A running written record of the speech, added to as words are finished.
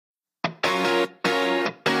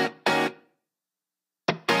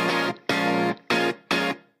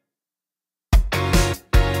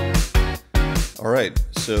Alright,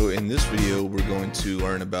 so in this video we're going to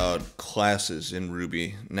learn about classes in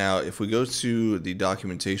Ruby. Now if we go to the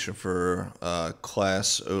documentation for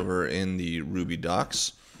class over in the Ruby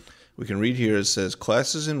docs, we can read here it says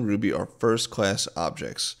classes in Ruby are first class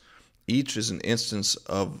objects. Each is an instance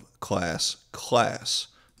of class.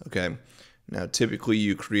 Okay, now typically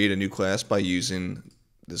you create a new class by using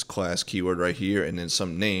this class keyword right here and then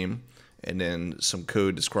some name and then some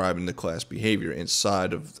code describing the class behavior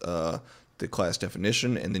inside of the class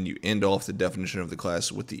definition, and then you end off the definition of the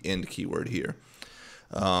class with the end keyword here.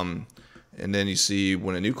 And then you see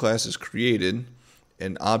when a new class is created,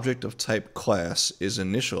 an object of type class is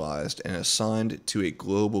initialized and assigned to a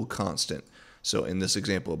global constant. So in this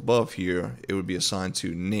example above here, it would be assigned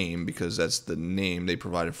to name because that's the name they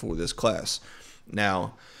provided for this class.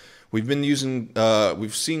 Now, we've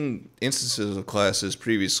seen instances of classes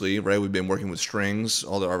previously, right? We've been working with strings,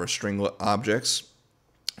 all our string objects.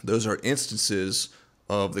 Those are instances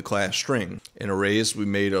of the class string. In arrays, we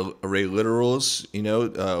made array literals,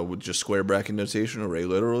 with just square bracket notation, array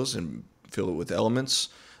literals, and fill it with elements.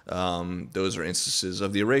 Those are instances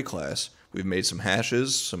of the array class. We've made some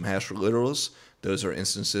hashes, some hash literals. Those are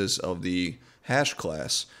instances of the hash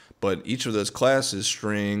class. But each of those classes,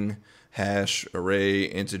 string, hash, array,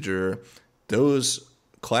 integer, those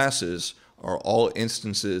classes are all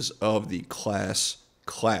instances of the class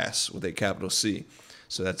with a capital C.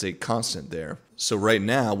 So that's a constant there. So right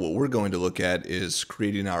now what we're going to look at is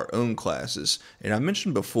creating our own classes. And I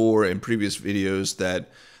mentioned before in previous videos that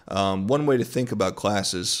one way to think about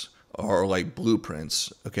classes are like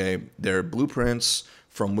blueprints. Okay, they're blueprints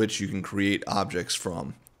from which you can create objects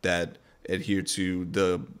from that adhere to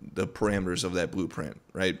the parameters of that blueprint,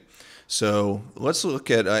 right? So let's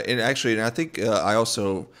look at, and I think I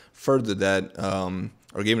also furthered that,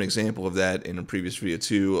 or gave an example of that in a previous video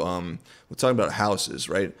too. We're talking about houses,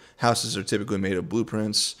 right? Houses are typically made of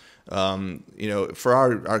blueprints. For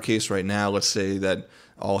our case right now, let's say that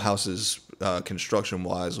all houses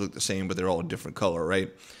construction-wise look the same, but they're all a different color,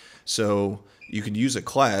 right? So you could use a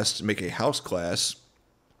class to make a house class.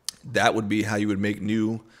 That would be how you would make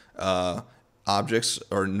new objects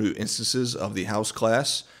or new instances of the house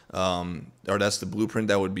class, or that's the blueprint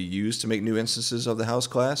that would be used to make new instances of the house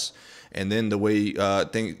class. And then the way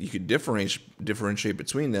you could differentiate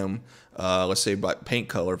between them, let's say by paint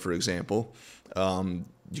color, for example,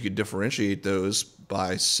 you could differentiate those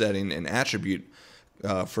by setting an attribute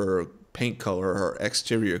for paint color or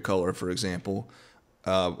exterior color, for example,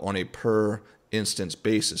 on a per instance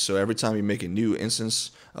basis. So every time you make a new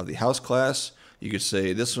instance of the house class, you could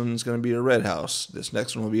say this one's going to be a red house, this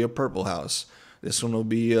next one will be a purple house, this one will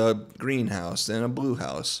be a green house, then a blue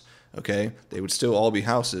house. Okay, they would still all be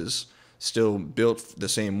houses, still built the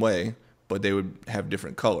same way, but they would have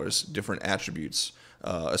different colors, different attributes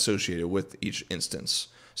associated with each instance.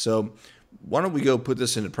 So why don't we go put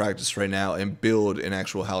this into practice right now and build an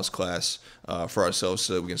actual house class for ourselves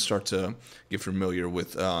so that we can start to get familiar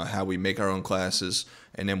with how we make our own classes,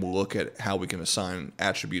 and then we'll look at how we can assign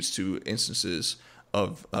attributes to instances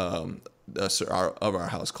of our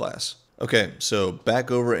house class. Okay, so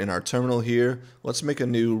back over in our terminal here, let's make a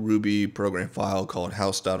new Ruby program file called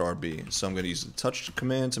house.rb. So I'm going to use the touch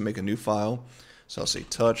command to make a new file. So I'll say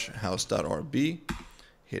touch house.rb,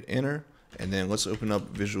 hit enter, and then let's open up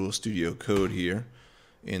Visual Studio Code here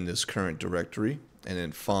in this current directory, and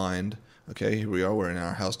then find, okay, here we are, we're in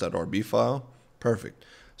our house.rb file. Perfect.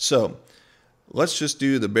 So let's just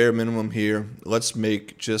do the bare minimum here. Let's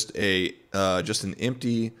make just an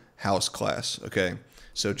empty house class, okay?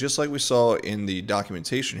 So just like we saw in the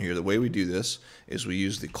documentation here, the way we do this is we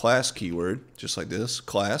use the class keyword, just like this,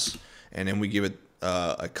 class, and then we give it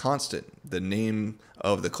a constant, the name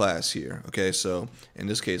of the class here. Okay, so in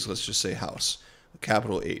this case, let's just say house,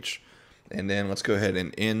 capital H. And then let's go ahead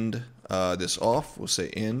and end this off. We'll say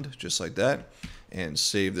end, just like that, and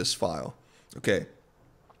save this file. Okay,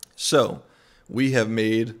 so we have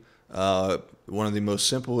made one of the most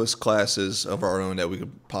simplest classes of our own that we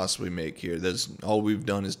could possibly make here. All we've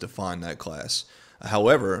done is define that class.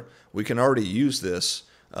 However, we can already use this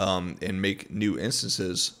and make new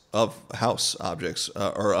instances of house objects,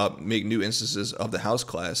 or make new instances of the house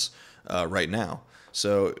class right now.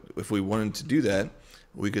 So if we wanted to do that,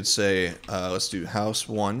 we could say, let's do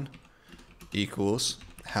house1 equals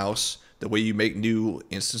house. The way you make new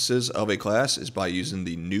instances of a class is by using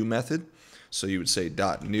the new method. So you would say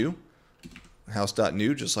 .new,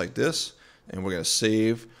 house.new, just like this, and we're going to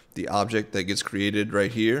save the object that gets created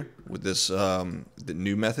right here with this the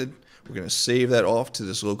new method. We're going to save that off to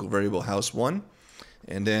this local variable house1,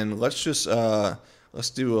 and then let's just let's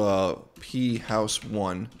do p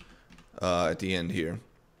house1 at the end here.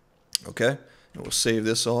 Okay, And we'll save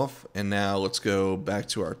this off. And now let's go back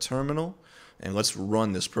to our terminal and let's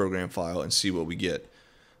run this program file and see what we get.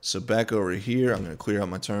 So back over here, I'm going to clear out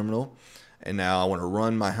my terminal. And now I want to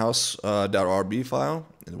run my house.rb file.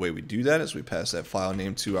 And the way we do that is we pass that file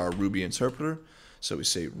name to our Ruby interpreter. So we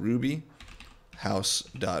say Ruby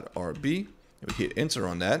house.rb. We hit enter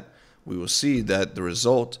on that. We will see that the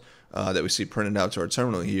result that we see printed out to our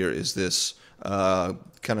terminal here is this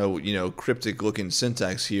kind of cryptic looking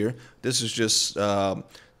syntax here. This is just a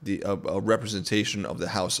representation of the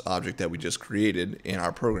house object that we just created in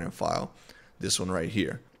our program file. This one right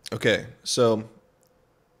here. Okay, so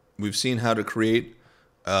we've seen how to create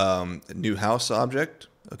a new house object.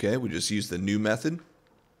 Okay, we just use the new method,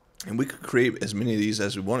 and we could create as many of these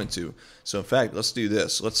as we wanted to. So in fact, let's do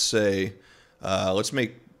this. Let's say let's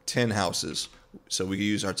make 10 houses. So we can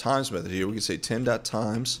use our times method here. We can say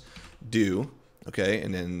 10.times do. Okay,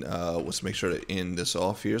 and then let's make sure to end this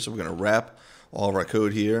off here. So we're going to wrap all of our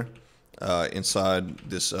code here inside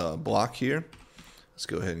this block here. Let's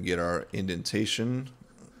go ahead and get our indentation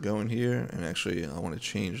going here. And actually, I want to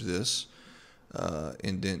change this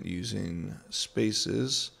indent using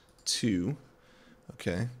spaces to.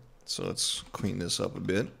 Okay, so let's clean this up a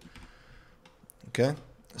bit. Okay,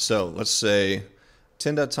 so let's say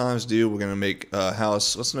 10.times do. We're going to make a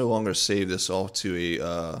house. Let's no longer save this off to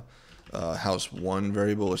a house1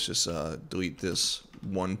 variable. Let's just delete this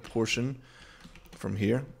one portion from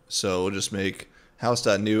here. So we'll just make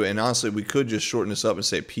house.new, and honestly we could just shorten this up and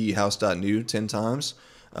say p house.new 10 times.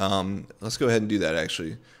 Let's go ahead and do that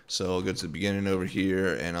actually. So I'll go to the beginning over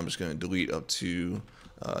here, and I'm just going to delete up to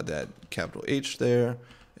that capital H there,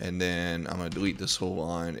 and then I'm going to delete this whole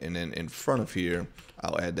line, and then in front of here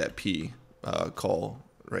I'll add that p call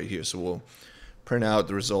right here. So we'll print out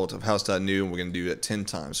the result of house.new, and we're going to do that 10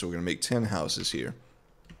 times. So we're going to make 10 houses here.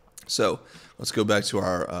 So let's go back to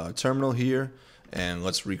our terminal here, and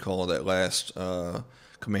let's recall that last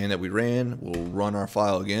command that we ran. We'll run our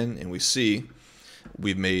file again, and we see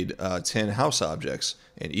we've made 10 house objects,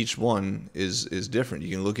 and each one is different. You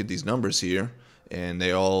can look at these numbers here, and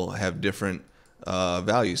they all have different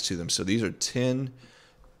values to them. So these are 10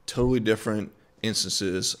 totally different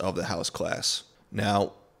instances of the house class.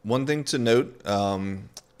 Now, one thing to note,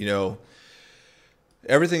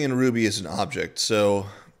 everything in Ruby is an object. So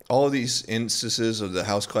all of these instances of the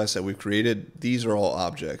house class that we've created, these are all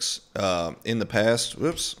objects. In the past,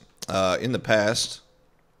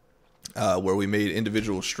 where we made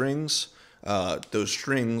individual strings, those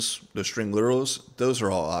string literals, those are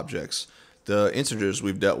all objects. The integers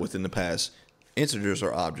we've dealt with in the past, integers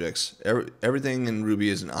are objects. Everything in Ruby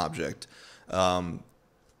is an object.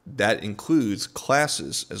 That includes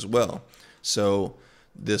classes as well. So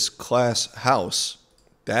this class house,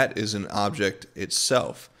 that is an object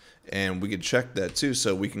itself, and we can check that too.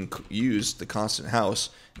 So we can use the constant house.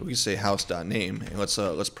 We can say house.name, and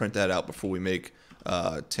let's print that out before we make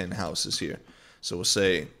 10 houses here. So we'll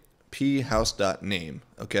say p house.name.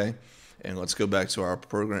 Okay, and let's go back to our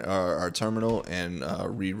program, our terminal, and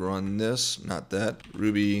rerun this. Not that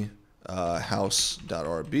Ruby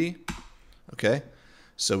house.rb. Okay,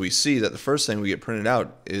 so we see that the first thing we get printed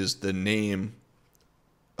out is the name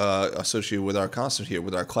associated with our constant here,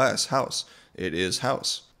 with our class house. It is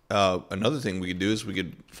house. Another thing we could do is we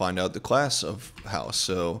could find out the class of house.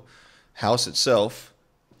 So house itself,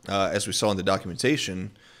 as we saw in the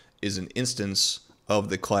documentation, is an instance of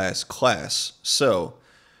the class. So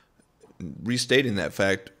restating that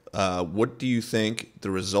fact, what do you think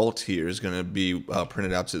the result here is going to be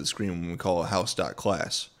printed out to the screen when we call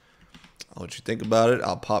house.class? I'll let you think about it.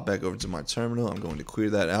 I'll pop back over to my terminal. I'm going to clear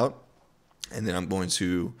that out, and then I'm going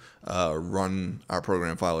to run our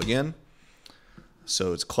program file again.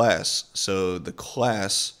 So it's class. So the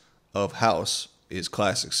class of house is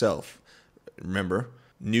class itself. Remember,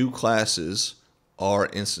 new classes are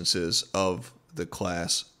instances of the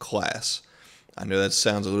class. I know that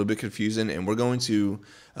sounds a little bit confusing, and we're going to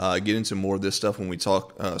get into more of this stuff when we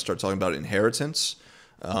start talking about inheritance.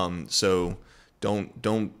 So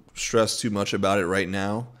don't stress too much about it right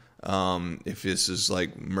now. If this is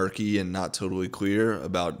like murky and not totally clear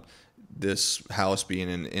about this house being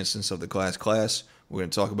an instance of the class, we're going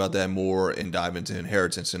to talk about that more and dive into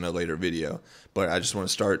inheritance in a later video. But I just want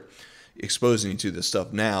to start exposing you to this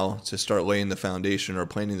stuff now to start laying the foundation or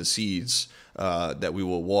planting the seeds that we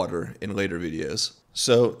will water in later videos.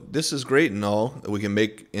 So this is great and all. We can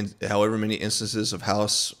make however many instances of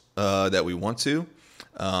house that we want to.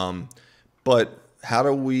 But how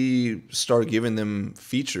do we start giving them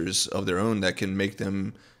features of their own that can make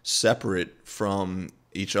them separate from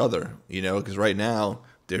each other? Because right now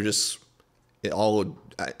they're just all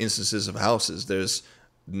instances of houses. There's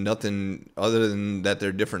nothing other than that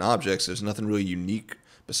they're different objects. There's nothing really unique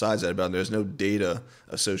besides that about them. There's no data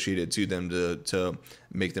associated to them to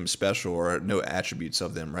make them special, or no attributes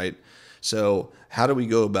of them, right? So how do we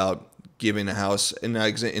go about giving a house, in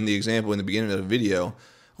the example in the beginning of the video,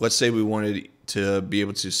 let's say we wanted to be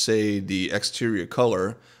able to say the exterior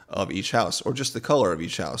color of each house, or just the color of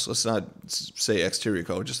each house. Let's not say exterior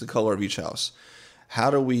color, just the color of each house.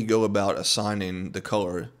 How do we go about assigning the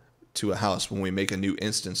color to a house when we make a new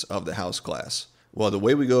instance of the house class? Well, the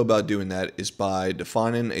way we go about doing that is by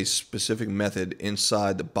defining a specific method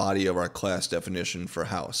inside the body of our class definition for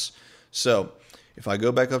house. So if I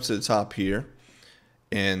go back up to the top here,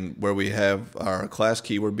 and where we have our class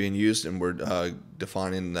keyword being used, and we're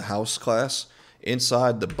defining the house class,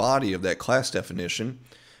 inside the body of that class definition,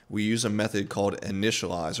 we use a method called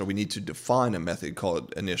initialize, or we need to define a method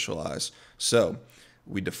called initialize. So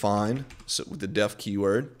we define with the def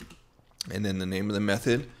keyword, and then the name of the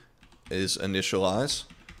method is initialize.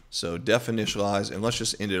 So def initialize, and let's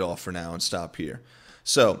just end it off for now and stop here.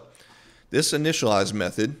 So this initialize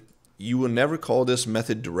method, you will never call this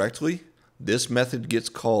method directly. This method gets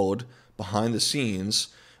called behind the scenes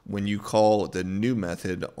when you call the new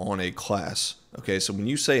method on a class. Okay, so when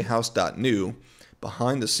you say house.new,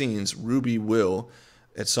 behind the scenes, Ruby will,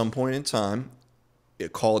 at some point in time,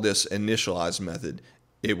 call this initialize method.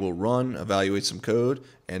 It will run, evaluate some code,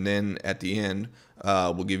 and then at the end,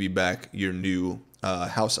 will give you back your new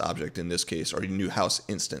house object in this case, or your new house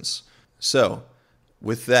instance. So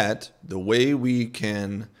with that, the way we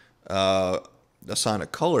can assign a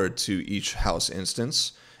color to each house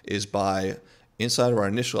instance is by, inside of our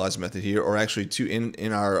initialize method here, or actually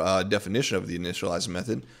in our definition of the initialize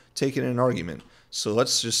method, taking an argument. So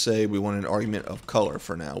let's just say we want an argument of color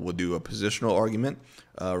for now. We'll do a positional argument.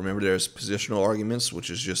 Remember, there's positional arguments, which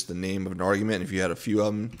is just the name of an argument. If you had a few of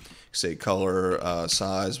them, say color,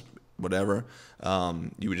 size, whatever,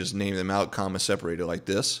 you would just name them out, comma separated like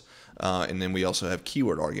this. And then we also have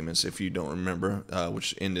keyword arguments, if you don't remember,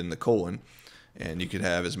 which end in the colon. And you could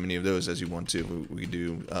have as many of those as you want to. We could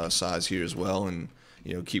do size here as well, and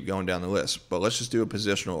keep going down the list. But let's just do a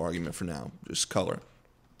positional argument for now, just color.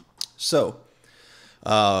 So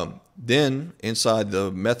then inside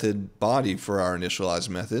the method body for our initialize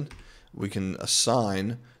method, we can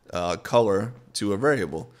assign color to a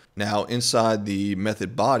variable. Now inside the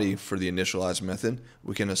method body for the initialize method,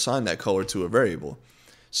 we can assign that color to a variable.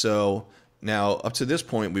 So now up to this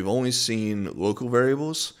point, we've only seen local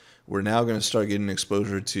variables. We're now going to start getting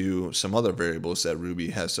exposure to some other variables that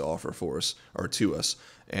Ruby has to offer for us, or to us.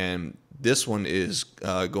 And this one is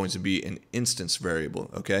going to be an instance variable,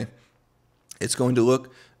 okay? It's going to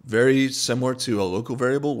look very similar to a local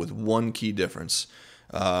variable with one key difference.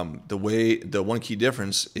 The one key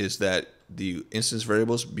difference is that the instance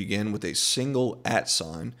variables begin with a single @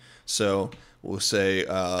 sign. So we'll say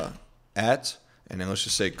at, and then let's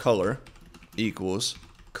just say color equals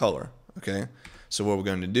color, okay? So what we're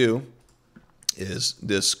going to do is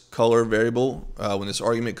this color variable, when this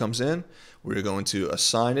argument comes in, we're going to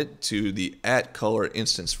assign it to the @color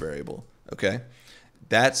instance variable, okay?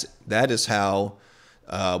 That is how,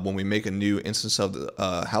 when we make a new instance of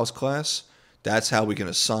the house class, that's how we can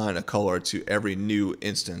assign a color to every new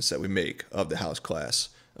instance that we make of the house class,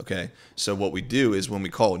 okay? So what we do is when we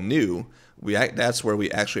call new, that's where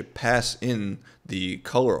we actually pass in the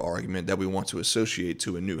color argument that we want to associate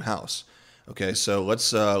to a new house. Okay, so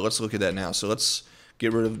let's look at that now. So let's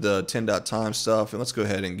get rid of the 10.time stuff, and let's go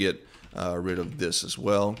ahead and get rid of this as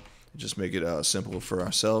well. Just make it simple for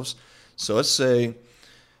ourselves. So let's say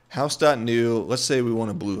house.new, let's say we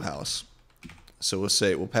want a blue house. So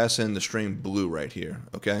we'll pass in the string blue right here,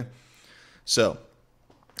 okay? So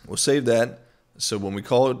we'll save that. So when we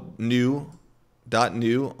call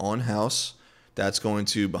new.new on house, that's going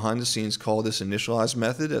to, behind the scenes, call this initialize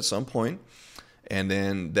method at some point. And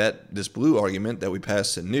then this blue argument that we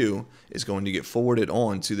pass to new is going to get forwarded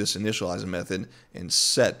on to this initialize method and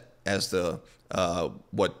set as the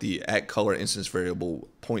what the @color instance variable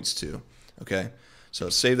points to. Okay, so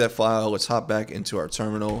save that file. Let's hop back into our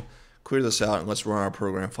terminal, clear this out, and let's run our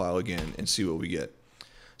program file again and see what we get.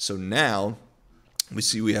 So now we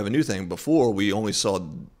see we have a new thing. Before, we only saw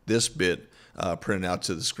this bit printed out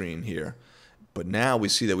to the screen here, but now we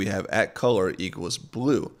see that we have @color equals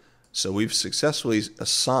blue. So we've successfully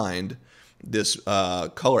assigned this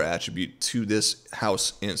color attribute to this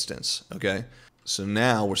house instance, okay? So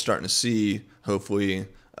now we're starting to see, hopefully,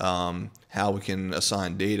 how we can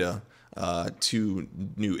assign data to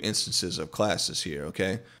new instances of classes here,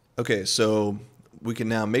 okay? Okay, so we can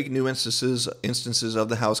now make new instances of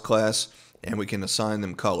the house class, and we can assign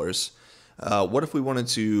them colors. What if we wanted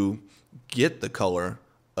to get the color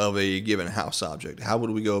of a given house object. How would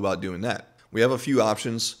we go about doing that? We have a few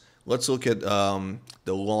options. Let's look at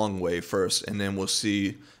the long way first, and then we'll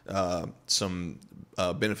see some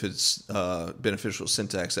beneficial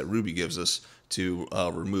syntax that Ruby gives us to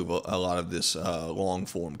remove a lot of this long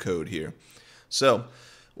form code here. So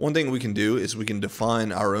one thing we can do is we can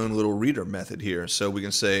define our own little reader method here. So we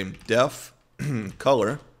can say def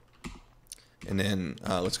color, and then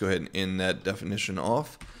let's go ahead and end that definition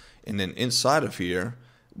off. And then inside of here,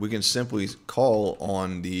 we can simply call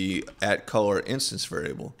on the @color instance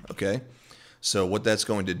variable. Okay, so what that's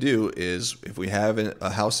going to do is, if we have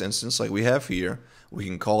a house instance like we have here, we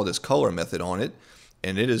can call this color method on it,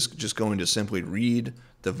 and it is just going to simply read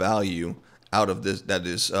the value out of this that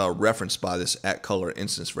is referenced by this @color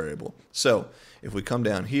instance variable. So if we come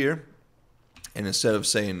down here, and instead of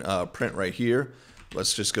saying print right here,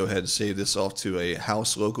 let's just go ahead and save this off to a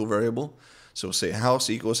house local variable. So we'll say house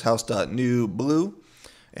equals house.new blue,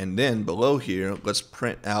 and then below here, let's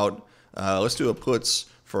print out, let's do a puts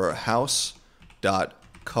for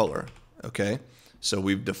house.color. Okay, so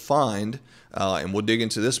we've defined, and we'll dig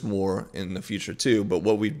into this more in the future too, but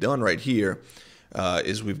what we've done right here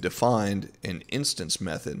is we've defined an instance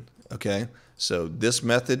method. Okay, so this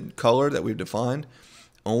method color that we've defined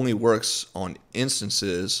only works on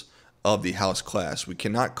instances of the house class. We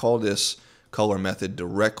cannot call this color method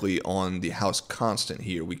directly on the house constant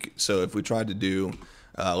here. So if we tried to do,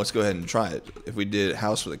 let's go ahead and try it. If we did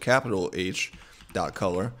house with a capital H dot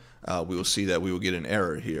color, we will see that we will get an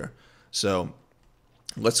error here. So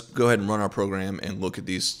let's go ahead and run our program and look at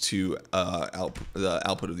these two the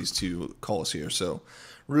output of these two calls here. So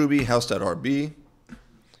Ruby house.rb.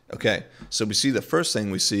 Okay, so we see the first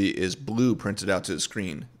thing we see is blue printed out to the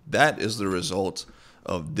screen. That is the result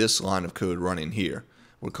of this line of code running here.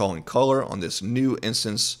 We're calling color on this new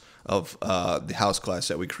instance of the house class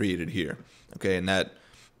that we created here. Okay, and that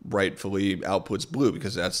rightfully outputs blue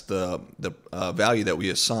because that's the value that we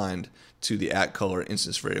assigned to the @color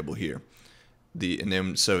instance variable here. And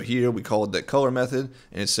then so here we called that color method,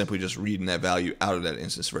 and it's simply just reading that value out of that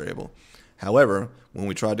instance variable. However, when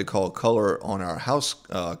we tried to call color on our house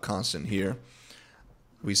constant here,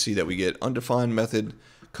 we see that we get undefined method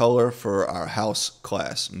color for our house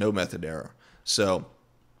class, no method error. So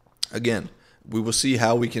again, we will see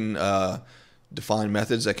how we can define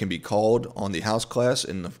methods that can be called on the house class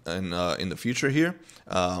in the future here.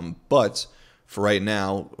 But for right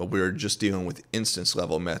now, we're just dealing with instance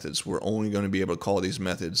level methods. We're only going to be able to call these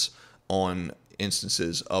methods on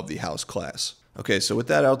instances of the house class. Okay, so with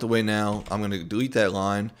that out the way now, I'm going to delete that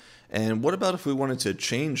line. And what about if we wanted to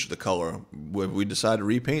change the color? When we decide to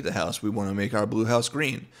repaint the house, we want to make our blue house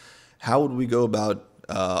green. How would we go about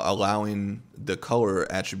allowing the color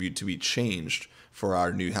attribute to be changed for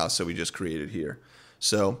our new house that we just created here?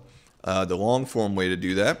 So the long form way to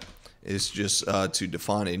do that is just to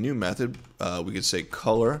define a new method. We could say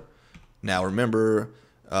color. Now remember,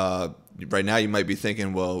 right now you might be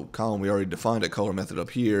thinking, well, Colin, we already defined a color method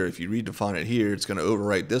up here. If you redefine it here, it's going to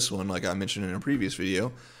overwrite this one like I mentioned in a previous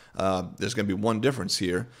video. There's going to be one difference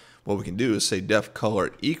here. What we can do is say def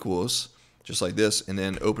color equals, just like this, and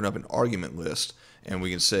then open up an argument list. And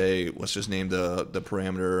we can say, let's just name the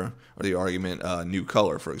parameter or the argument new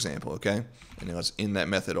color, for example, okay? And then let's end that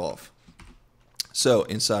method off. So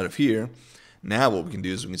inside of here, now what we can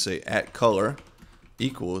do is we can say @color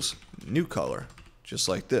equals new color, just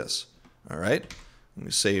like this. All right, let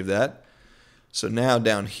me save that. So now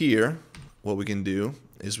down here, what we can do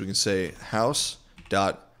is we can say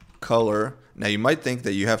house.color. Now you might think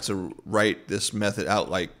that you have to write this method out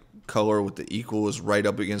like color with the equals right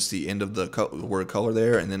up against the end of the word color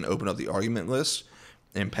there, and then open up the argument list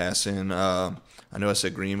and pass in, I know I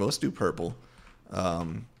said green, but let's do purple.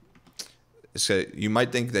 So you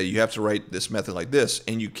might think that you have to write this method like this,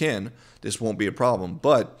 and you can. This won't be a problem,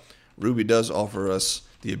 but Ruby does offer us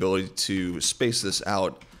the ability to space this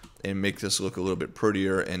out and make this look a little bit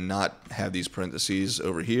prettier and not have these parentheses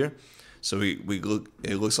over here. So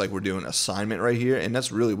it looks like we're doing assignment right here, and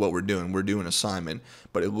that's really what we're doing. We're doing assignment,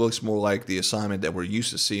 but it looks more like the assignment that we're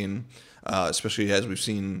used to seeing, especially as we've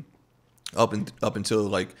seen up until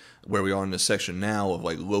like where we are in this section now of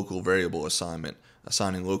like local variable assignment,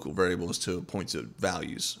 assigning local variables to points of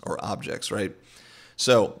values or objects, right?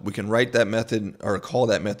 So we can write that method or call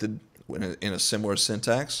that method in a similar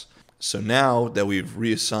syntax. So now that we've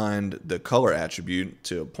reassigned the color attribute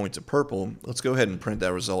to point to purple, let's go ahead and print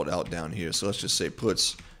that result out down here. So let's just say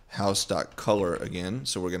puts house.color again.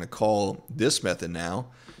 So we're going to call this method now.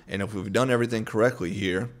 And if we've done everything correctly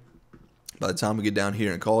here, by the time we get down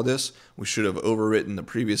here and call this, we should have overwritten the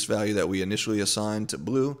previous value that we initially assigned to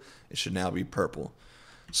blue. It should now be purple.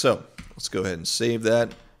 So let's go ahead and save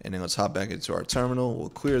that, and then let's hop back into our terminal. We'll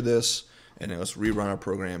clear this, and then let's rerun our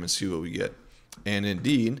program and see what we get. And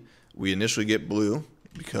indeed, we initially get blue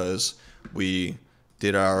because we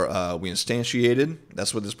did our we instantiated.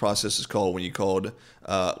 That's what this process is called. When you call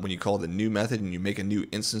the new method and you make a new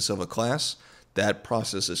instance of a class, that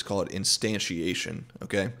process is called instantiation.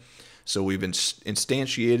 Okay, so we've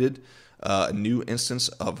instantiated a new instance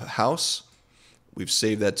of house. We've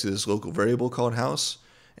saved that to this local variable called house,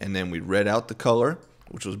 and then we read out the color,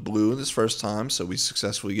 which was blue this first time, so we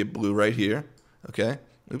successfully get blue right here. Okay,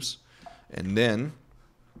 oops. And then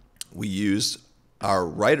we used our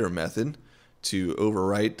writer method to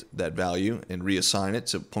overwrite that value and reassign it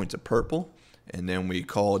to point to purple. And then we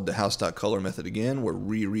called the house.color method again. We're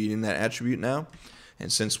rereading that attribute now.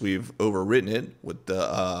 And since we've overwritten it with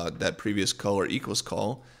the that previous color equals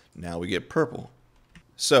call, now we get purple.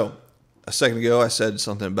 So a second ago I said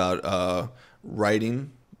something about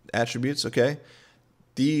writing attributes. Okay,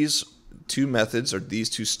 these two methods, or these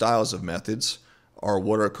two styles of methods, are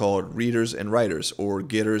what are called readers and writers, or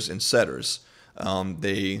getters and setters.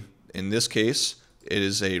 In this case, it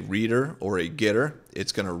is a reader or a getter.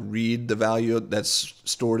 It's going to read the value that's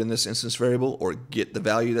stored in this instance variable, or get the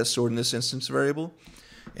value that's stored in this instance variable.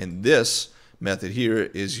 And this method here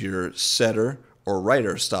is your setter or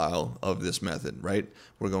writer style of this method, right?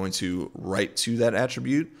 We're going to write to that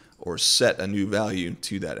attribute or set a new value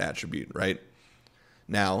to that attribute, right?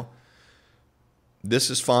 Now, this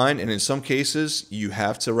is fine, and in some cases you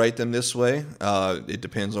have to write them this way. It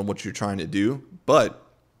depends on what you're trying to do, but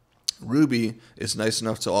Ruby is nice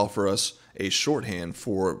enough to offer us a shorthand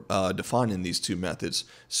for defining these two methods.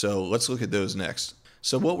 So let's look at those next.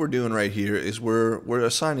 So what we're doing right here is we're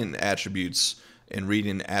assigning attributes and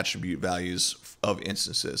reading attribute values of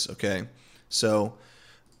instances. Okay, so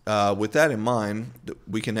with that in mind,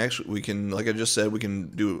 we can, like I just said, we can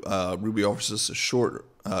do Ruby offers us a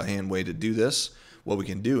shorthand way to do this. What we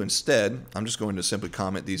can do instead, I'm just going to simply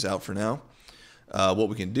comment these out for now. What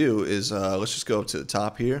we can do is let's just go up to the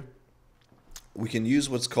top here. We can use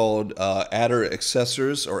what's called adder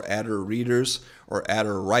accessors, or adder readers, or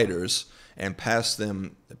adder writers, and pass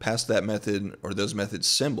that method or those methods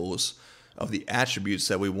symbols of the attributes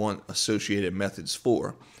that we want associated methods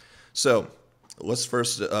for. So let's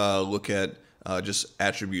first look at just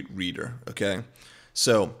attribute reader. Okay,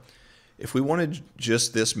 so if we wanted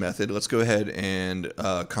just this method, let's go ahead and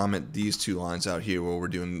comment these two lines out here where we're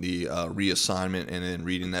doing the reassignment and then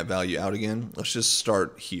reading that value out again. Let's just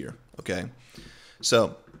start here. Okay,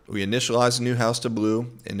 so we initialize a new house to blue,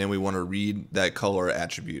 and then we want to read that color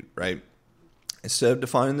attribute, right? Instead of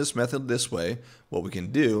defining this method this way, what we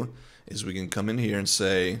can do is we can come in here and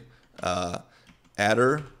say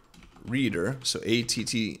adder reader, so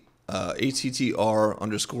attr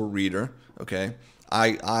underscore reader. Okay,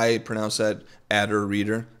 I pronounce that adder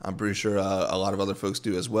reader. I'm pretty sure a lot of other folks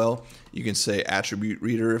do as well. You can say attribute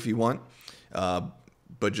reader if you want,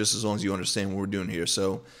 but just as long as you understand what we're doing here.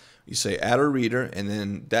 So you say adder reader, and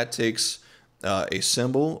then that takes a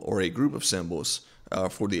symbol or a group of symbols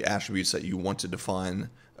for the attributes that you want to define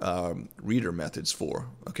reader methods for.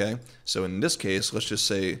 Okay, so in this case, let's just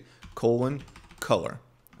say color.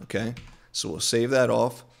 Okay, so we'll save that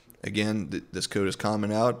off. Again, this code is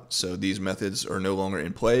common out, so these methods are no longer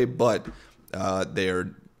in play, but they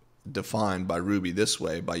are defined by Ruby this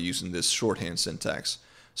way by using this shorthand syntax.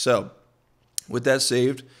 So with that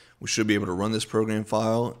saved, we should be able to run this program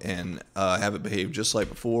file and have it behave just like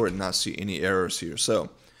before and not see any errors here.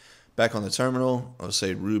 So back on the terminal, I'll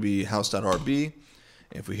say ruby house.rb.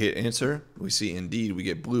 If we hit enter, we see indeed we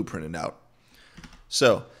get blue printed out.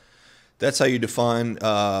 So that's how you define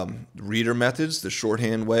reader methods, the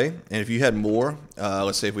shorthand way. And if you had more,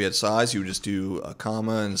 let's say if we had size, you would just do a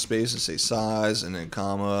comma and space and say size, and then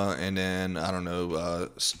comma, and then, I don't know,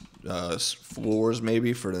 floors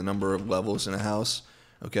maybe for the number of levels in a house.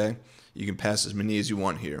 Okay, you can pass as many as you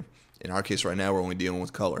want here. In our case right now, we're only dealing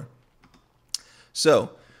with color.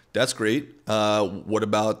 So that's great. What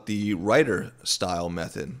about the writer style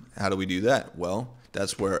method? How do we do that? Well,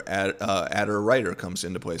 that's where adder writer comes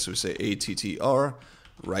into play. So we say attr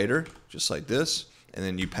writer, just like this, and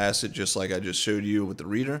then you pass it just like I just showed you with the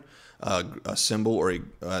reader, a symbol or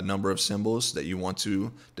a number of symbols that you want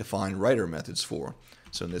to define writer methods for.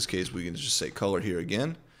 So in this case, we can just say color here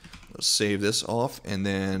again. Let's save this off, and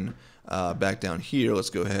then back down here, let's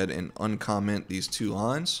go ahead and uncomment these two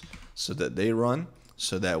lines so that they run,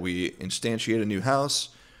 so that we instantiate a new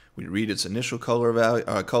house, we read its initial color value,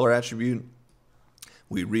 color attribute,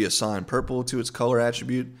 we reassign purple to its color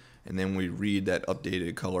attribute, and then we read that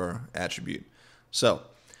updated color attribute. So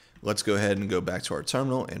let's go ahead and go back to our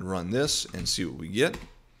terminal and run this and see what we get.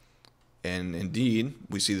 And indeed,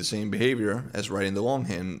 we see the same behavior as writing the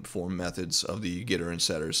longhand form methods of the getter and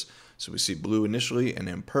setters. So we see blue initially and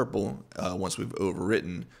then purple once we've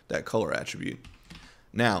overwritten that color attribute.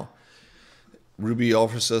 Now, Ruby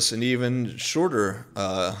offers us an even shorter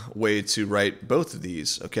way to write both of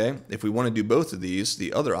these, okay? If we want to do both of these,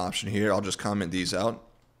 the other option here, I'll just comment these out.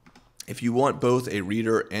 If you want both a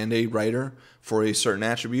reader and a writer for a certain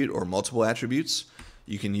attribute or multiple attributes,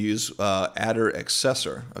 you can use adder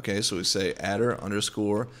accessor, okay? So we say adder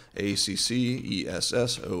underscore ACCESSOR,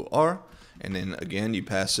 and then again, you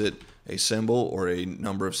pass it a symbol or a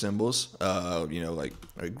number of symbols, like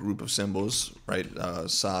a group of symbols, right?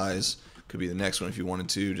 Size could be the next one if you wanted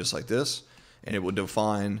to, just like this. And it will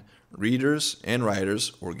define readers and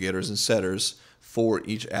writers, or getters and setters, for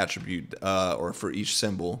each attribute or for each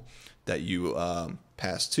symbol that you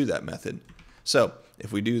pass to that method. So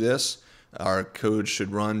if we do this, our code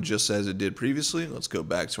should run just as it did previously. Let's go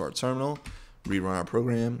back to our terminal, rerun our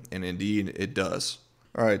program, and indeed it does.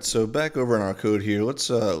 All right, so back over in our code here, let's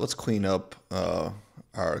clean up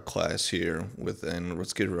our class here and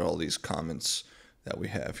let's get rid of all these comments that we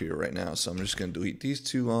have here right now. So I'm just going to delete these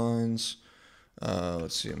 2 lines.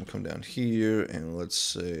 Let's see, I'm going to come down here and let's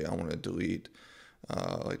say I want to delete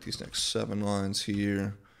like these next 7 lines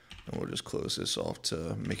here, and we'll just close this off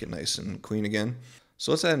to make it nice and clean again.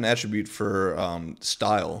 So let's add an attribute for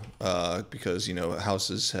style, because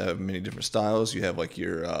houses have many different styles. You have like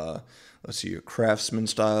your let's see, your craftsman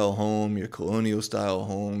style home, your colonial style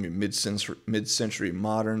home, your mid-century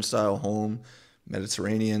modern style home,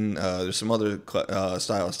 Mediterranean. There's some other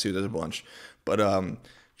styles too. There's a bunch, but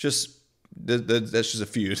that's just a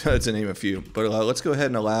few. To name a few. But let's go ahead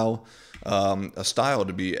and allow a style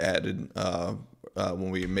to be added when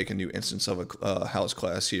we make a new instance of a house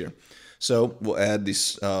class here. So we'll add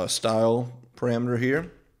this style parameter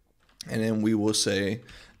here, and then we will say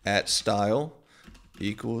at style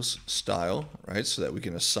equals style, right? So that we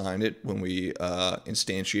can assign it when we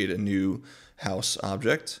instantiate a new house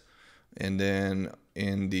object. And then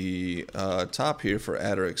in the top here for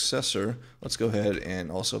adder accessor, let's go ahead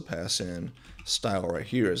and also pass in style right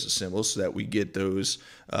here as a symbol so that we get those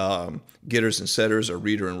getters and setters, or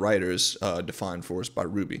reader and writers, defined for us by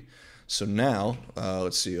Ruby. So now,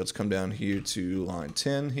 let's see, let's come down here to line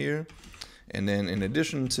 10 here. And then in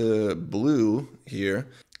addition to blue here,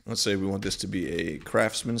 let's say we want this to be a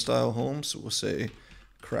craftsman style home. So we'll say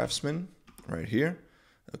craftsman right here.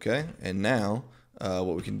 Okay, and now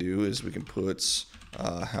what we can do is we can put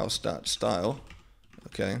house.style.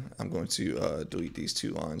 Okay, I'm going to delete these 2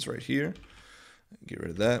 lines right here. Get rid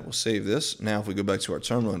of that. We'll save this. Now if we go back to our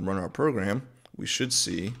terminal and run our program, we should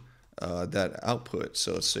see that output.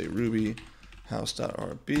 So let's say Ruby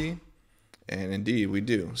house.rb, and indeed we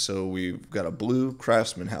do. So we've got a blue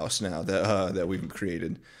craftsman house now that we've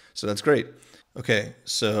created. So that's great. Okay,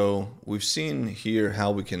 so we've seen here how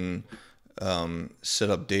we can set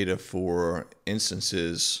up data for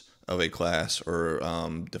instances of a class, or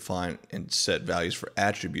define and set values for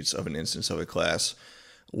attributes of an instance of a class.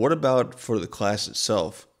 What about for the class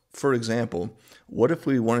itself? For example, what if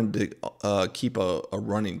we wanted to keep a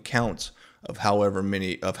running count of how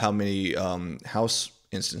many house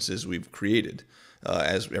instances we've created?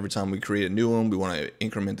 As every time we create a new one, we want to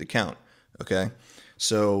increment the count. Okay,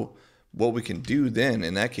 so what we can do then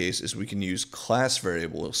in that case is we can use class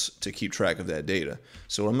variables to keep track of that data.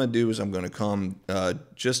 So what I'm going to do is I'm going to come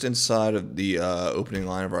just inside of the opening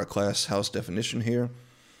line of our class house definition here,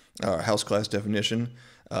 our house class definition.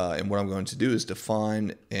 And what I'm going to do is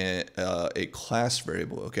define a class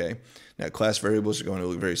variable, okay? Now, class variables are going to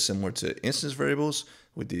look very similar to instance variables,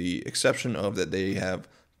 with the exception of that they have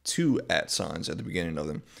 2 @ signs at the beginning of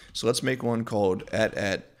them. So let's make one called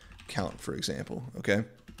 @count, for example, okay?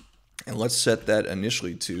 And let's set that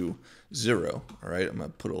initially to 0, all right? I'm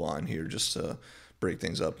going to put a line here just to break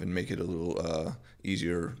things up and make it a little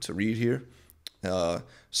easier to read here.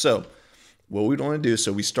 So what we want to do,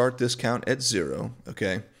 so we start this count at 0,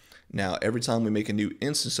 okay? Now, every time we make a new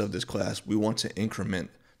instance of this class, we want to increment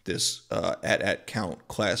this @count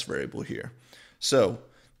class variable here. So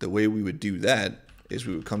the way we would do that is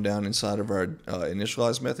we would come down inside of our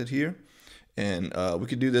initialize method here, and we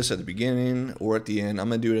could do this at the beginning or at the end. I'm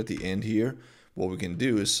going to do it at the end here. What we can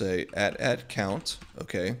do is say @count,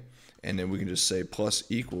 okay? And then we can just say plus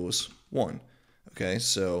equals 1, okay?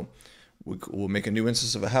 So we'll make a new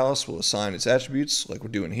instance of a house, we'll assign its attributes like we're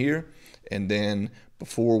doing here, and then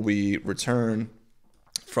before we return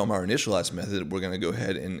from our initialize method, we're going to go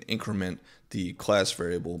ahead and increment the class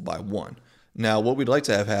variable by 1. Now, what we'd like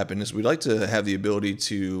to have happen is we'd like to have the ability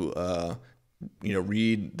to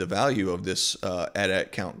read the value of this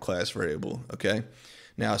 @count class variable, okay?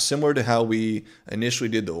 Now, similar to how we initially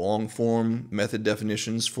did the long form method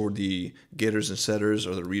definitions for the getters and setters,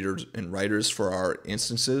 or the readers and writers for our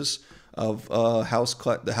instances of the house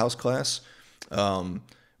class,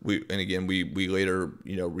 we later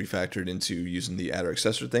refactored into using the adder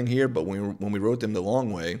accessor thing here. But when we wrote them the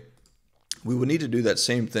long way, we would need to do that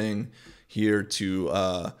same thing here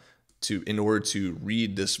in order to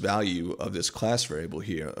read this value of this class variable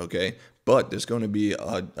here. Okay, but there's going to be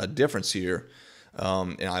a difference here,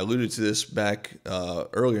 and I alluded to this back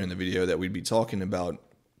earlier in the video, that we'd be talking about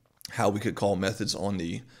how we could call methods on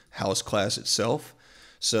the house class itself.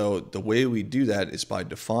 So the way we do that is by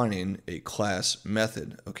defining a class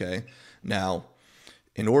method. Okay, now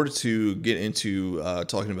in order to get into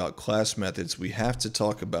talking about class methods, we have to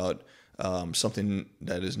talk about something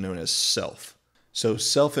that is known as self. So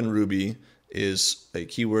self in Ruby is a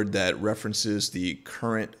keyword that references the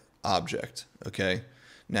current object. Okay,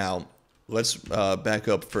 now let's back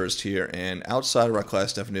up first here, and outside of our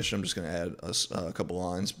class definition, I'm just going to add a couple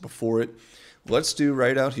lines before it. Let's do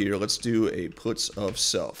right out here, let's do a puts of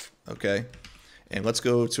self, okay? And let's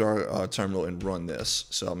go to our terminal and run this.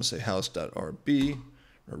 So I'm going to say house.rb,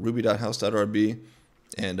 or ruby.house.rb,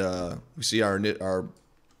 and we see our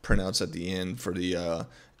printouts at the end for the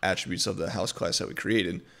attributes of the house class that we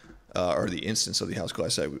created, or the instance of the house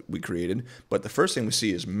class that we created. But the first thing we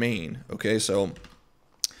see is main, okay? So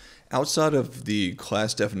outside of the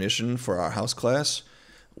class definition for our house class,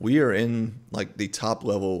 we are in like the top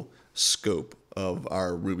level scope of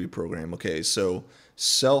our Ruby program. Okay, so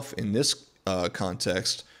self in this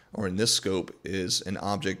context, or in this scope, is an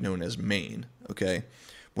object known as main. Okay,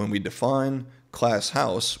 when we define class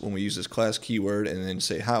house, when we use this class keyword and then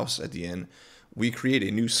say house at the end, we create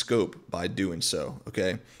a new scope by doing so.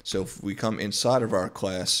 Okay, so if we come inside of our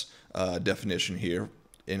class definition here,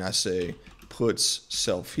 and I say puts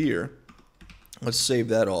self here, let's save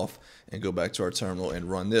that off and go back to our terminal and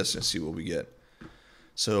run this and see what we get.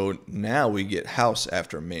 So now we get house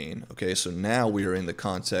after main. Okay, so now we are in the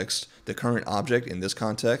context. The current object in this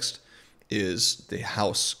context is the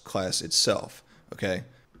house class itself. Okay,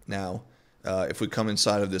 now if we come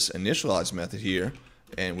inside of this initialize method here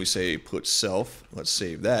and we say put self, let's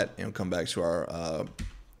save that and come back to our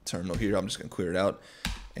terminal here. I'm just going to clear it out,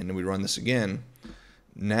 and then we run this again.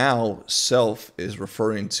 Now self is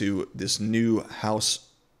referring to this new house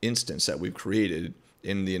instance that we've created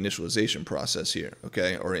in the initialization process here,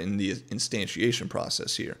 okay, or in the instantiation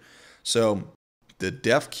process here. So the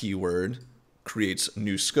def keyword creates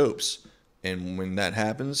new scopes, and when that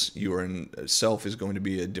happens, self is going to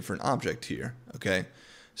be a different object here. Okay,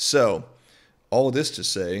 so all this to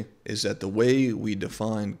say is that the way we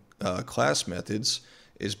define class methods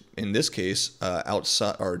is, in this case,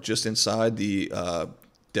 outside or just inside the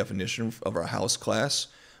definition of our house class.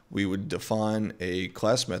 We would define a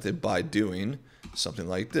class method by doing something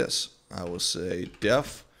like this. I will say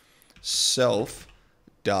def self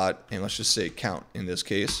dot, and let's just say count in this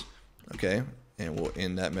case. Okay, and we'll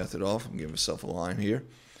end that method off and give myself a line here.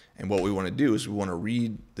 And what we want to do is we want to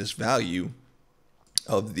read this value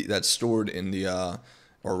of that's stored in the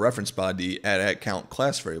or referenced by the add@count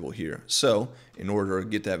class variable here. So in order to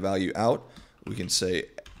get that value out, we can say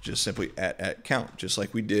just simply @count, just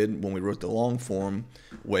like we did when we wrote the long form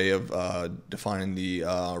way of defining the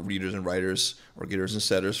readers and writers, or getters and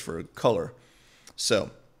setters, for color. So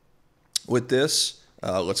with this,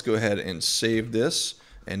 let's go ahead and save this,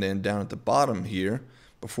 and then down at the bottom here,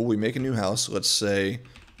 before we make a new house, let's say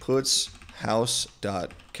puts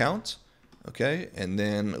house.count. Okay, and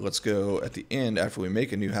then let's go at the end after we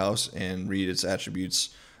make a new house and read its attributes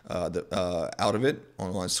out of it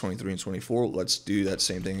on lines 23 and 24. Let's do that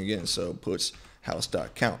same thing again. So puts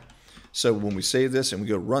house.count. So when we save this and we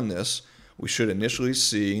go run this, we should initially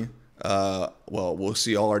see, we'll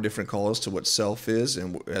see all our different calls to what self is,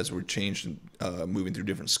 and as we're changing, moving through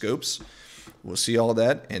different scopes, we'll see all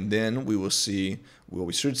that, and then we will see, what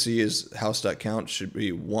we should see is house.count should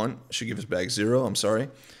be 1, should give us back 0, I'm sorry.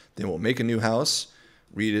 Then we'll make a new house,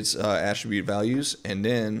 read its attribute values, and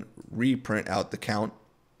then reprint out the count,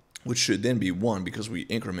 which should then be 1 because we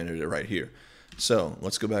incremented it right here. So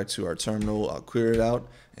let's go back to our terminal, I'll clear it out,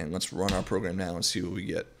 and let's run our program now and see what we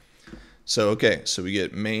get. So okay, so we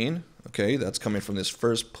get main, okay, that's coming from this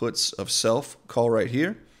first puts of self call right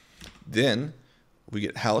here. Then we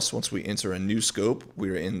get house once we enter a new scope.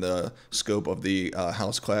 We're in the scope of the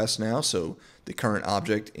house class now, so the current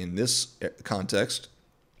object in this context,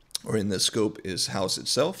 or in this scope, is house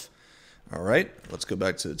itself. All right, let's go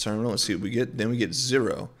back to the terminal and see what we get. Then we get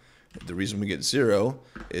 0. The reason we get 0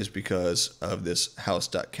 is because of this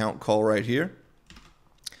house.count call right here.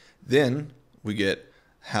 Then we get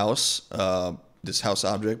house this house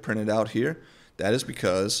object printed out here? That is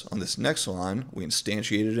because on this next line, we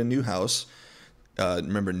instantiated a new house.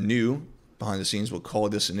 Remember, new behind the scenes, we'll call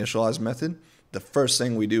this initialize method. The first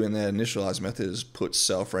thing we do in that initialize method is put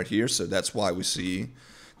self right here. So that's why we see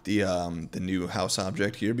the new house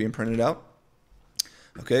object here being printed out.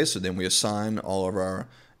 Okay, so then we assign all of our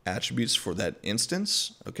attributes for that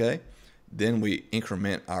instance. Okay, then we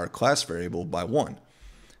increment our class variable by 1.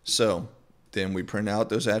 So then we print out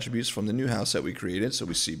those attributes from the new house that we created. So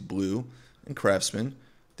we see blue and craftsman.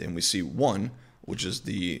 Then we see 1, which is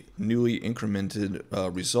the newly incremented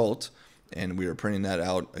result, and we are printing that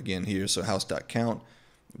out again here. So house.count,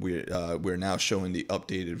 we're now showing the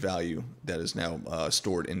updated value that is now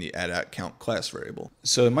stored in the add@count class variable.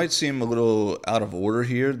 So it might seem a little out of order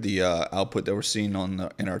here, the output that we're seeing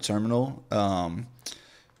in our terminal,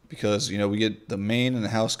 because we get the main and the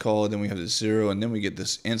house call, then we have the 0, and then we get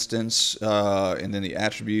this instance, and then the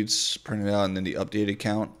attributes printed out, and then the updated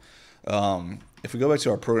count. If we go back to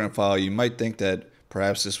our program file, you might think that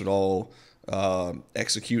perhaps this would all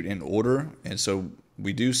execute in order, and so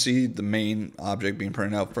we do see the main object being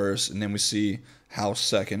printed out first, and then we see house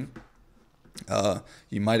second.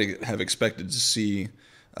 You might have expected to see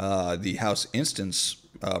the house instance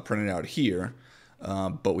printed out here,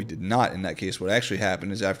 but we did not in that case. What actually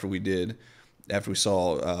happened is after we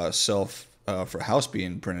saw self for house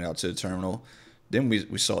being printed out to the terminal, then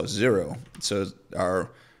we saw 0. So our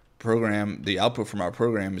program, the output from our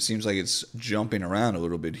program, it seems like it's jumping around a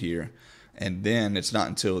little bit here. And then it's not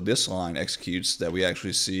until this line executes that we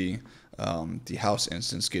actually see the house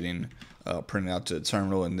instance getting printed out to the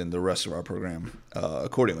terminal, and then the rest of our program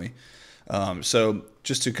accordingly. So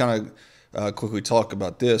just to kind of quickly talk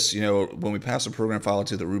about this, when we pass a program file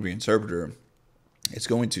to the Ruby interpreter, it's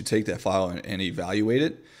going to take that file and evaluate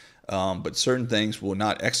it, but certain things will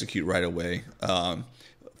not execute right away.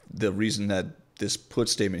 The reason that this put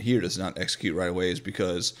statement here does not execute right away is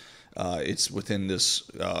because it's within this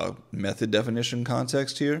method definition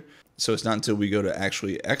context here. So it's not until we go to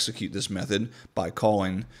actually execute this method by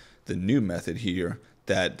calling the new method here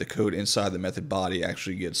that the code inside the method body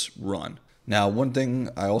actually gets run. Now, one thing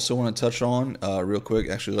I also want to touch on real quick,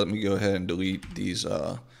 actually let me go ahead and delete these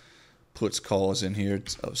puts calls in here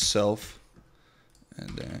of self,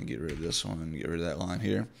 and then get rid of this one and get rid of that line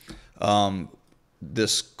here.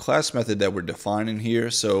 This class method that we're defining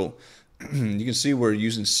here, so you can see we're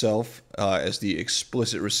using self as the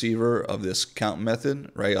explicit receiver of this count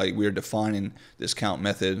method, right? Like we're defining this count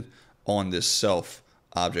method on this self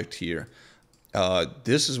object here.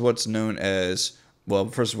 This is what's known as, well,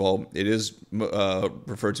 first of all, it is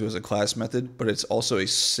referred to as a class method, but it's also a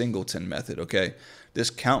singleton method, okay?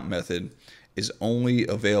 This count method is only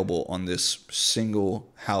available on this single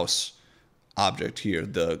house object here,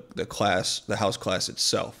 the house class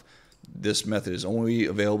itself. This method is only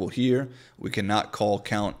available here. We cannot call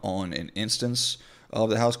count on an instance of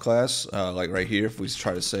the house class, like right here. If we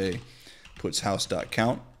try to say puts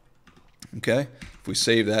house.count, okay. If we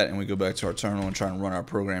save that and we go back to our terminal and try and run our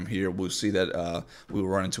program here, we'll see that we will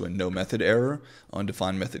run into a no method error,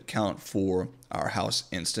 undefined method count for our house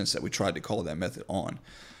instance that we tried to call that method on.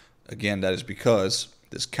 Again, that is because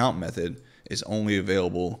this count method is only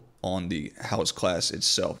available on the house class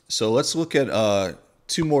itself. So let's look at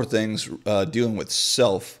two more things dealing with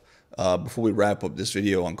self before we wrap up this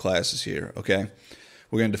video on classes here, okay?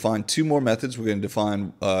 We're going to define two more methods. We're going to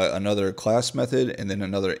define another class method and then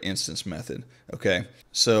another instance method, okay?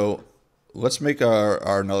 So let's make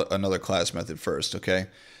another class method first, okay?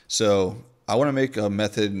 So I want to make a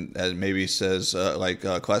method that maybe says like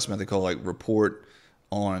a class method called like report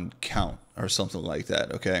on count or something like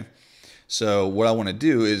that, okay? So what I want to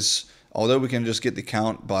do is, although we can just get the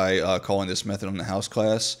count by calling this method on the house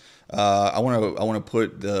class, I want to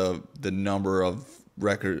put the number of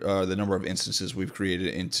the number of instances we've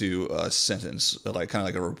created into a sentence, like kind of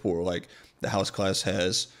like a report, like the house class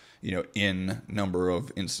has, n number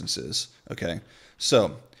of instances. Okay,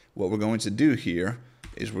 so what we're going to do here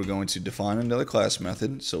is we're going to define another class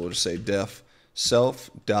method. So we'll just say def self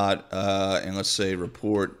dot and let's say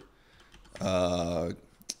report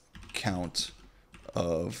count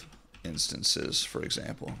of instances, for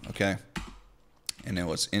example, okay? And then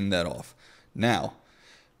let's end that off. Now,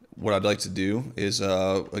 what I'd like to do is,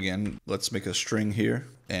 again, let's make a string here,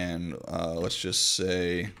 and let's just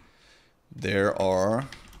say there are,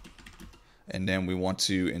 and then we want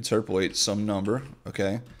to interpolate some number,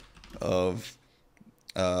 okay, of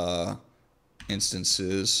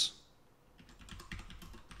instances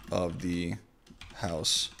of the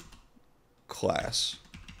house class.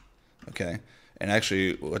 Okay, And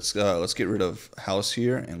actually, let's get rid of house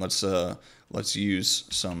here, and let's use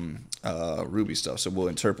some Ruby stuff. So we'll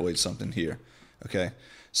interpolate something here. Okay.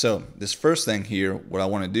 So this first thing here, what I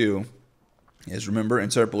want to do is, remember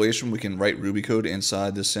interpolation, we can write Ruby code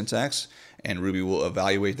inside this syntax, and Ruby will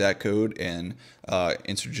evaluate that code and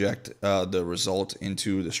interject the result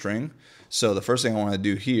into the string. So the first thing I want to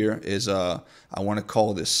do here is I want to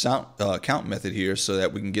call this count method here so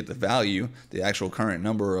that we can get the value, the actual current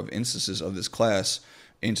number of instances of this class,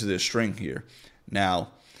 into this string here.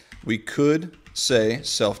 Now, we could say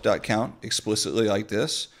self.count explicitly like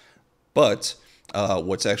this, but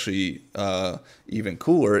what's actually even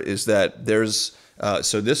cooler is that there's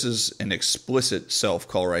so this is an explicit self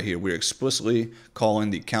call right here. We're explicitly calling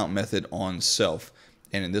the count method on self,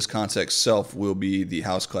 and in this context, self will be the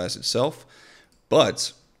house class itself.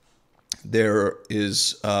 But there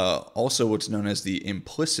is also what's known as the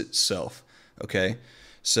implicit self. Okay,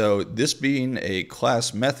 so this being a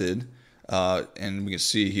class method, and we can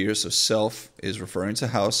see here, so self is referring to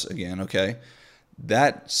house again. Okay.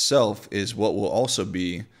 That self is what will also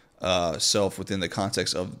be self within the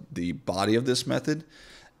context of the body of this method.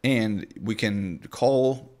 And we can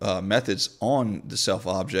call methods on the self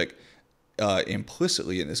object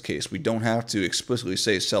implicitly in this case. We don't have to explicitly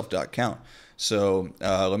say self.count. So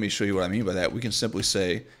let me show you what I mean by that. We can simply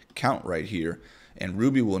say count right here, and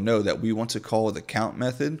Ruby will know that we want to call the count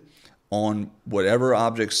method on whatever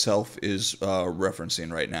object self is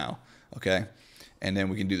referencing right now. Okay, and then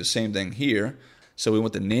we can do the same thing here. So we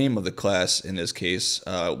want the name of the class in this case,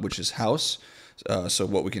 which is house. So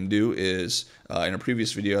what we can do is, in a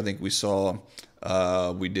previous video, I think we saw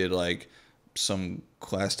we did like some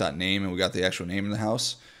class.name and we got the actual name in the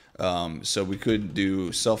house. So we could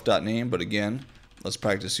do self.name, but again, let's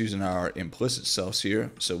practice using our implicit selves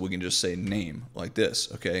here. So we can just say name like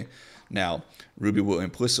this. Okay. Now Ruby will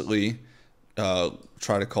implicitly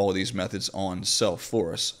try to call these methods on self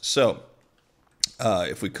for us. So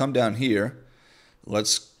if we come down here,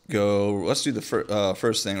 let's do the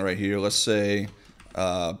first thing right here. Let's say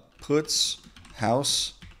puts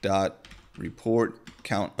house dot report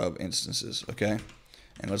count of instances. Okay,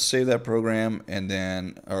 and let's save that program, and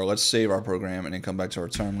then, or let's save our program and then come back to our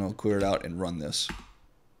terminal, clear it out, and run this.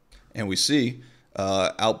 And we see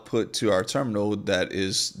output to our terminal that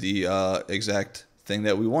is the exact thing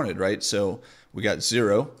that we wanted, right? So we got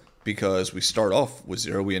 0 because we start off with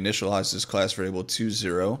 0. We initialize this class variable to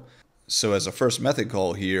 0. So as a first method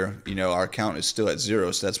call here, you know, our count is still at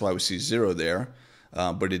 0, so that's why we see 0 there.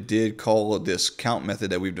 But it did call this count method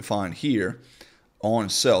that we've defined here on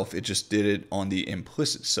self. It just did it on the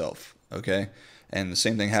implicit self, okay? And the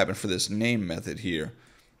same thing happened for this name method here.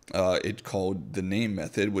 It called the name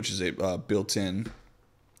method, which is a built-in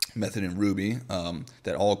method in Ruby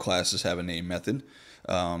that all classes have a name method.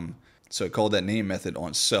 So it called that name method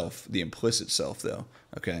on self, the implicit self though,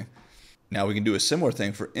 okay? Now we can do a similar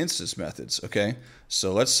thing for instance methods, okay?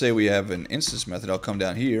 So let's say we have an instance method. I'll come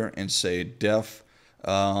down here and say def,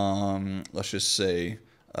 let's just say,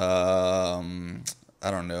 I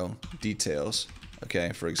don't know, details,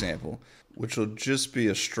 okay, for example, which will just be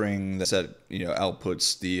a string that, you know,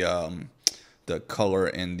 outputs the color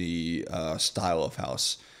and the style of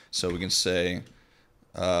house. So we can say,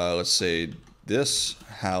 let's say this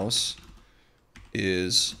house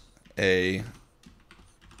is a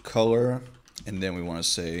color, and then we want to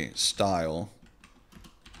say style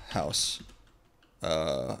house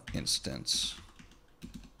instance.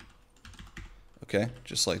 Okay,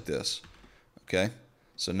 just like this. Okay,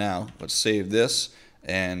 so now let's save this,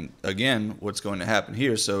 and again, what's going to happen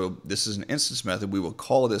here, so this is an instance method. We will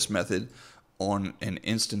call this method on an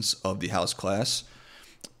instance of the house class.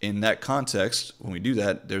 In that context, when we do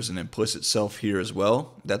that, there's an implicit self here as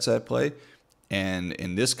well that's at play, and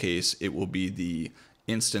in this case it will be the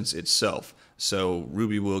instance itself. So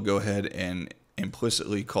Ruby will go ahead and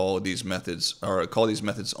implicitly call these methods, or call these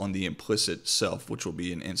methods on the implicit self, which will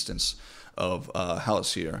be an instance of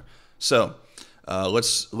house here. So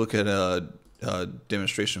let's look at a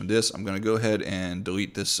demonstration of this. I'm going to go ahead and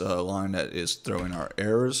delete this line that is throwing our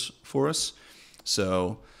errors for us.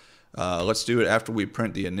 So let's do it after we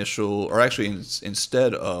print the initial, or actually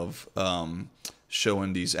instead of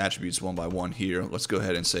showing these attributes one by one here, let's go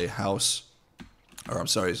ahead and say house, or I'm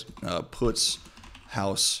sorry, puts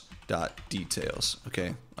house dot details,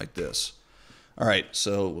 okay, like this. All right,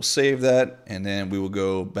 so we'll save that, and then we will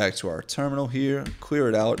go back to our terminal here, clear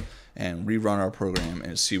it out, and rerun our program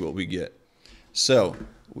and see what we get. So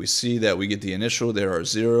we see that we get the initial. There are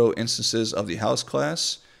 0 instances of the house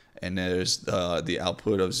class, and there's the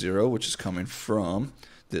output of 0, which is coming from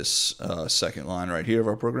this second line right here of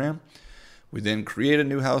our program. We then create a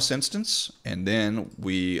new house instance, and then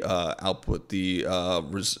we output the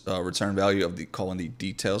return value of the calling the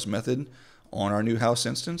details method on our new house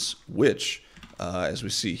instance, which, as we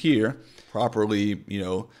see here, properly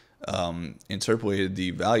interpolated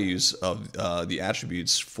the values of the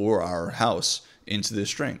attributes for our house into this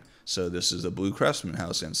string. So this is the Blue Craftsman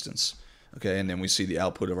house instance. Okay, and then we see the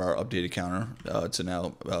output of our updated counter to now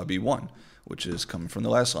be 1, which is coming from the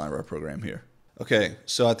last line of our program here. Okay,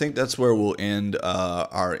 so I think that's where we'll end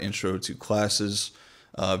our intro to classes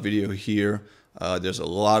video here. There's a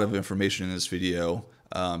lot of information in this video.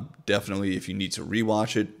 Definitely, if you need to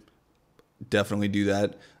rewatch it, definitely do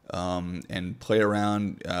that and play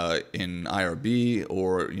around in IRB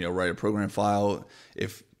or write a program file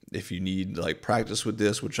if you need like practice with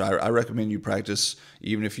this, which I recommend you practice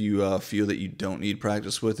even if you feel that you don't need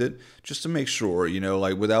practice with it, just to make sure,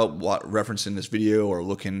 like without referencing this video or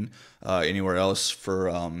looking anywhere else for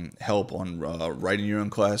help on writing your own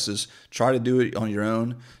classes. Try to do it on your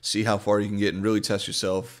own, see how far you can get and really test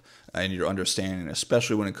yourself and your understanding,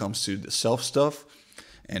 especially when it comes to the self stuff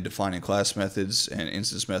and defining class methods and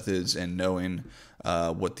instance methods and knowing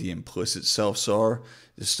what the implicit selves are.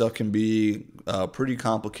 This stuff can be pretty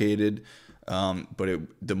complicated, but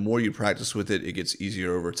the more you practice with it, it gets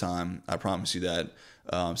easier over time. I promise you that.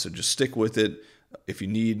 So just stick with it. If you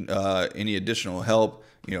need any additional help,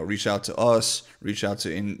 reach out to us, reach out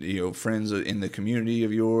to friends in the community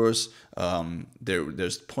of yours.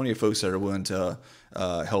 There's plenty of folks that are willing to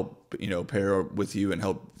help pair with you and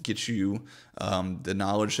help get you the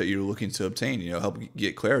knowledge that you're looking to obtain. Help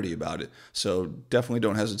get clarity about it. So definitely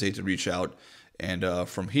don't hesitate to reach out. And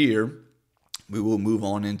from here, we will move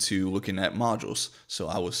on into looking at modules. So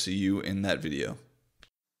I will see you in that video.